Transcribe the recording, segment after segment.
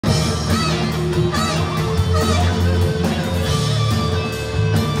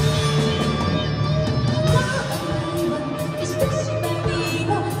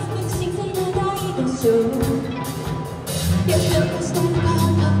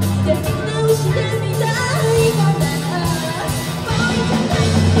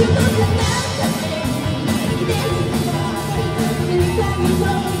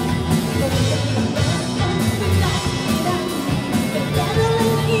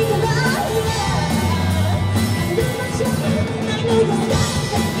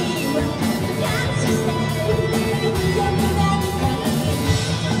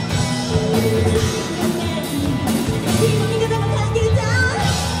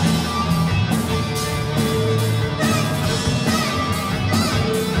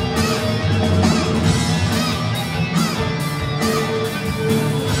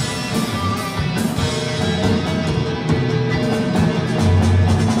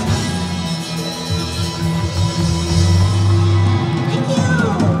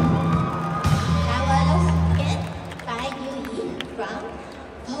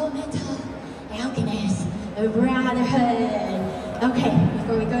Okay,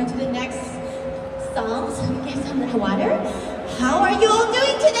 before we go into the next songs, we get some water. How are you all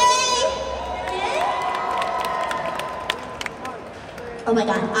doing today? Yeah? Oh my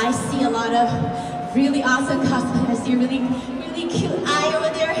God, I see a lot of really awesome cosplay. I see a really cute eye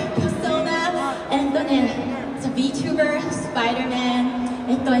over there, persona. And then it's a VTuber, Spider-Man.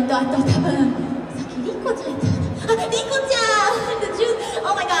 あと多分さっきリコちゃんいたよね。あ、リコちゃん the June.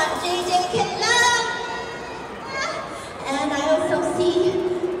 Oh my God, JJ Kayla. And I also see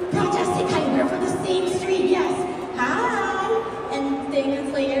Project Sekai. We're from the same street. Yes. Hi. And Daniel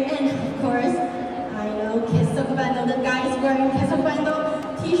Slayer. And of course, I know Kesokubando. The guy is wearing Kesokubando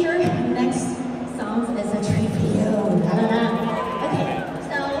t-shirt. Next song is a treat for you. Okay,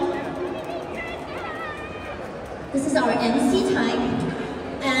 so this is our MC time.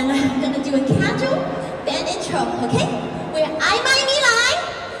 And I'm gonna do a casual band intro, okay? We're I Milan.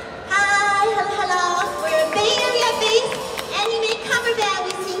 Hi, hello. We're a Bay Area based anime cover band.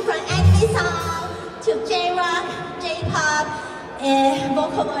 We sing from anime song to J-rock, J-pop, and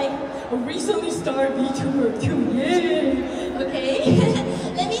Vocaloid. A recently started VTuber too, yay! Okay,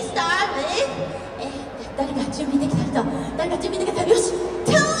 let me start with 誰が準備できた人? 誰が準備できた? よし!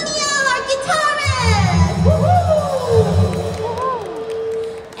 Tonio, our guitarist! Woohoo!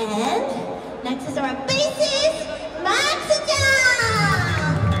 And next is our bassist, Max-chan!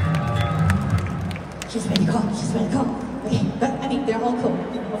 She's ready to go, she's ready to go. Okay, but I mean, they're all cool,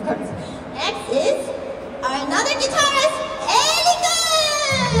 of course. Next is our another guitarist, Elikun!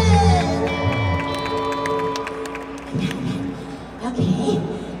 Okay,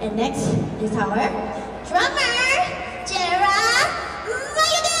 and next is our drummer, Jera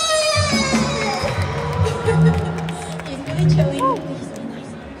Mayude! He's really chilly.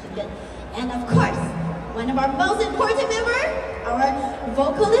 And of course, one of our most important members, our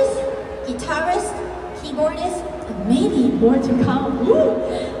vocalist, guitarist, keyboardist, and maybe more to come,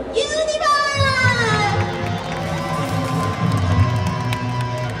 Universe!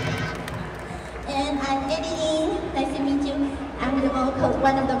 And I'm Eddie. Nice to meet you. I'm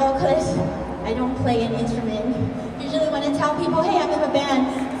one of the vocalists. I don't play an instrument. Usually when I tell people, hey, I'm in a band,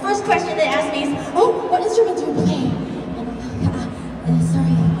 the first question they ask me is, oh, what instrument do you play? And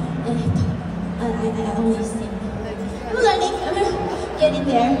sorry. I only sing. I'm learning. I'm getting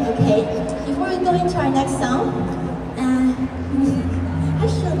there. Okay. Before we go into our next song,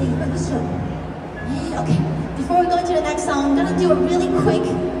 okay. Before we go into the next song, I'm gonna do a really quick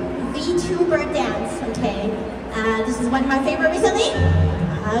VTuber dance. Okay. This is one of my favorite recently.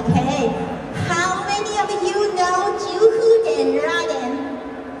 Okay. How many of you know Juhu Denraden?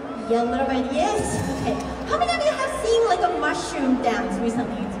 Yeah, a little bit. Yes. Okay. How many of you have seen like a mushroom dance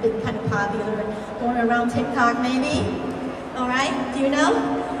recently? It's been kind of popular, going around TikTok maybe. All right, do you know?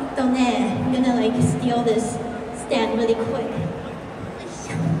 I'm gonna like steal this stand really quick.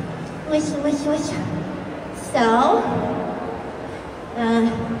 So, it's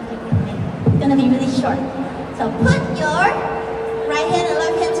gonna be really short. So put your right hand and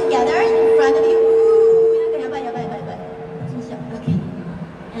left hand together in front of you. Okay.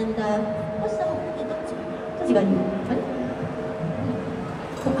 And what's the?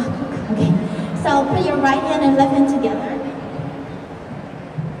 Okay, so put your right hand and left hand together.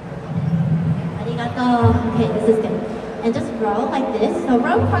 Arigato. Okay, this is good. And just roll like this. So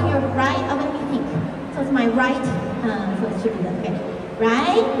roll from your right, what do you think? So it's my right, so it should be that, okay.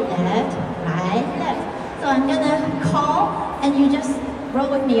 Right, left, right, left. So I'm gonna call and you just roll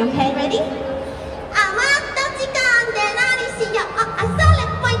with me, okay? Ready?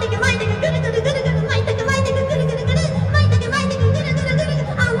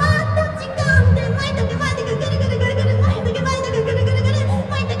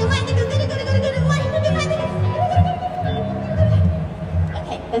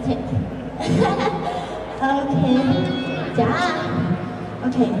 That's it. Okay.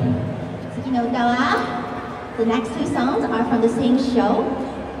 Okay. The next two songs are from the same show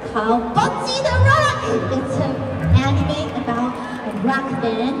called Bocchi the Rock. It's an anime about a rock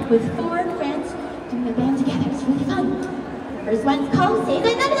band with 4 friends doing a band together. It's really fun. The first one's called 盛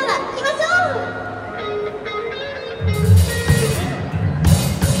大なるなら行きましょう!